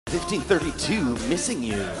1532, Missing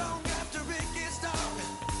You.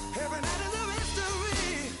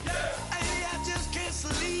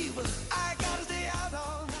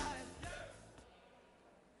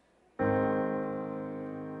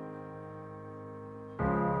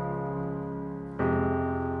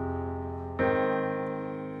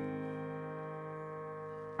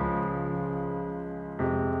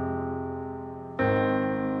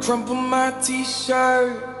 Crumple my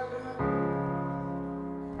t-shirt,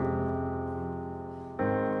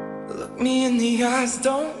 look me in the eyes,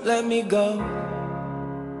 don't let me go.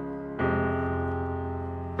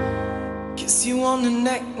 Kiss you on the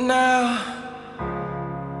neck now.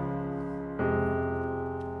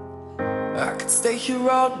 I could stay here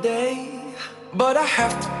all day, but I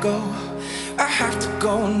have to go. I have to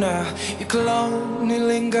go now. Your cologne, it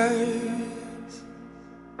lingers.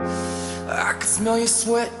 I can smell your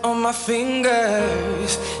sweat on my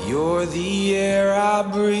fingers. You're the air I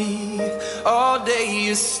breathe. All day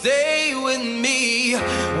you stay with me.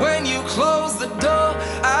 When you close the door,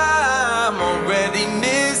 I'm already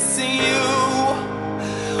missing you.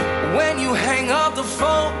 When you hang up the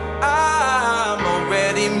phone, I'm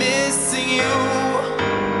already missing you.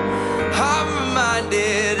 I'm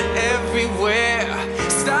reminded everywhere.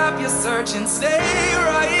 Stop your search and stay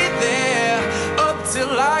right there.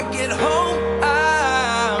 Till I get home,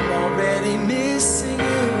 I'm already missing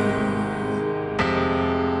you.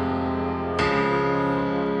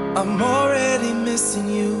 I'm already missing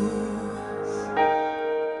you.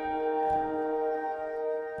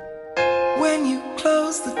 When you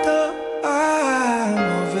close the door, I'm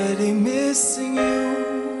already missing you.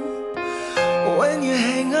 When you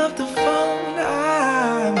hang up the phone,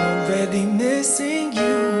 I'm already missing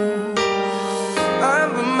you.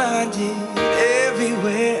 I'm reminded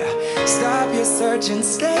everywhere. Stop your search and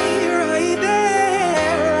stay right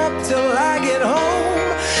there. Up till I get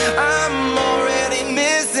home, I'm already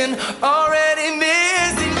missing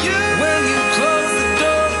you. When you close the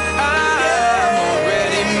door, I'm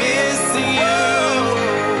already missing you.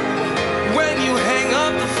 When you hang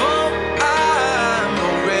up the phone, I'm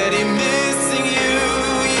already missing you.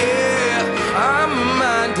 Yeah, I'm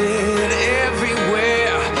reminded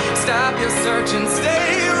everywhere. Stop your search and